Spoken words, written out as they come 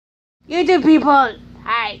YouTube people,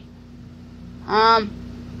 hi.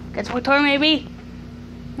 Guess what tour maybe?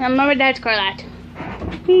 Remember that's Scarlet.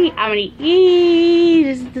 I'm gonna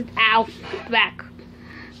this is the ow back.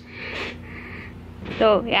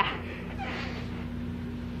 So yeah.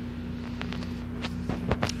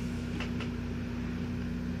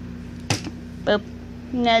 Boop.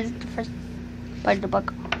 That's the first part of the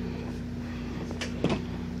book.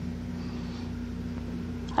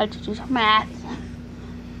 How to do some math.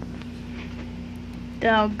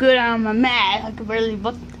 So good on my math. I could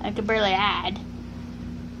barely add.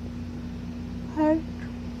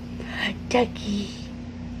 Ducky.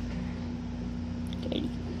 Kitty.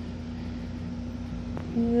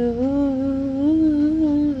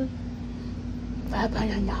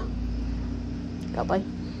 Goodbye.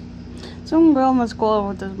 Some girl must go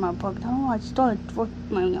over with my book. No, I started for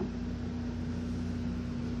my man.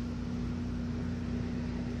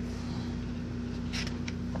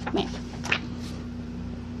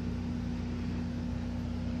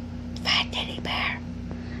 Fat teddy bear.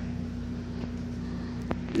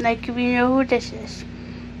 Like if you know who this is.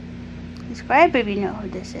 Describe if you know who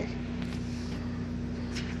this is.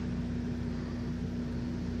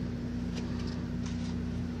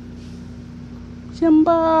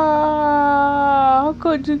 Simba! How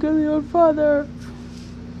could you kill your father?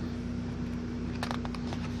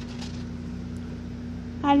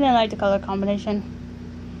 I didn't like the color combination.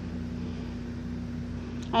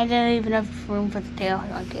 I didn't even have room for the tail,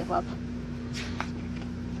 so I gave up.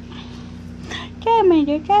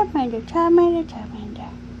 Charmander.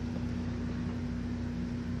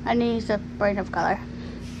 I need to use a bright enough color,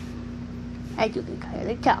 as you can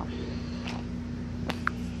clearly tell.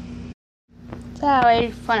 So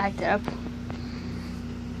I fun acted up.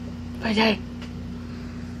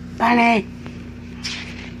 Bunny!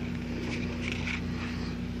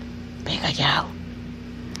 Pikachu!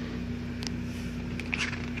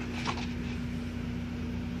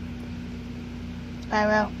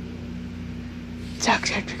 Spyro.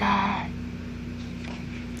 Jacksepticeye!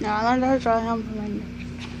 No, I learned how to draw him from my...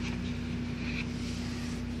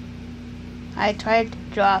 I tried to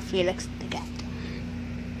draw Felix the cat.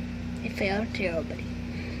 It failed terribly.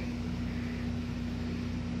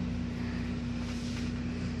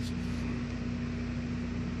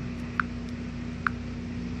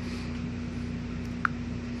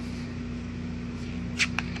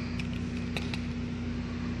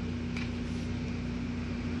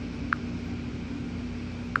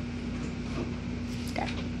 There.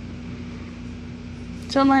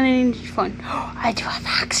 So many is fun. I do have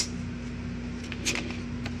hacks.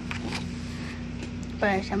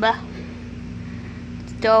 But Simba.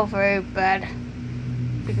 Still very bad.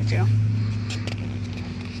 Pikachu.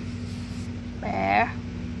 Bear.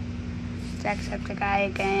 Jacksepticeye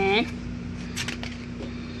again.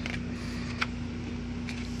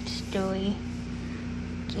 Stewie.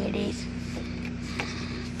 Kitties.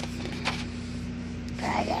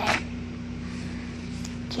 Dragon.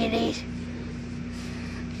 Kitties.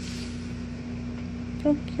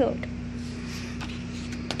 So cute.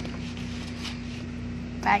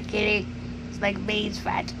 Fat kitty. It's like bees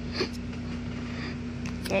fat.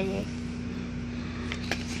 Kitty.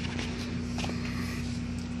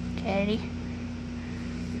 Kitty.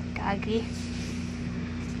 Doggy.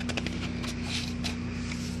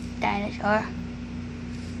 Dinosaur.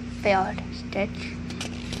 Failed Stitch.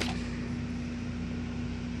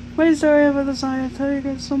 Wait, sorry about the song. I'll tell you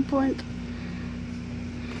at some point.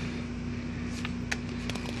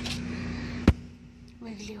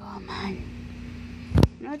 Wiggly Woman.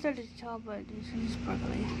 Not at the top, but this is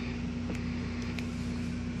sparkly.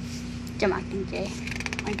 Mockingjay.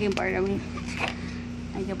 Mockingbird, I mean.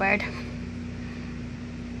 Mockingbird.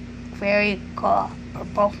 Very cool.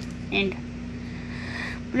 Purple and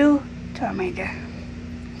blue Charmander.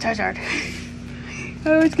 Charizard. I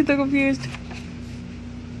always get so confused.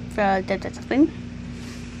 That's a thing.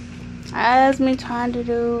 As me trying to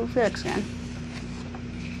do Felix again.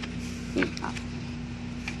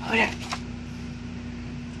 Oh, there.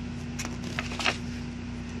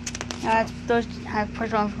 Those have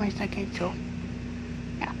personal information I can't show.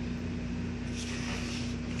 Yeah.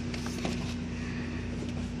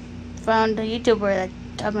 Found a YouTuber that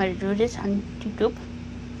taught me to do this on YouTube.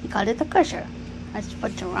 He called it the Crusher. That's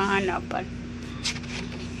what's around now, but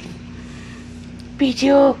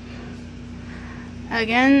Pichu!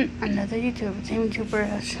 Again, another YouTuber, same YouTuber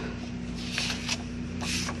as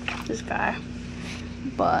this guy.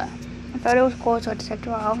 But I thought it was cool, so I decided to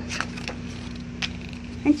draw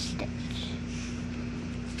and Stitch.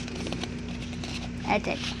 That's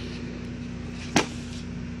it.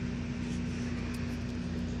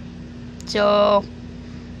 So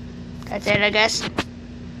That's it, I guess.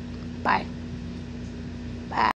 Bye.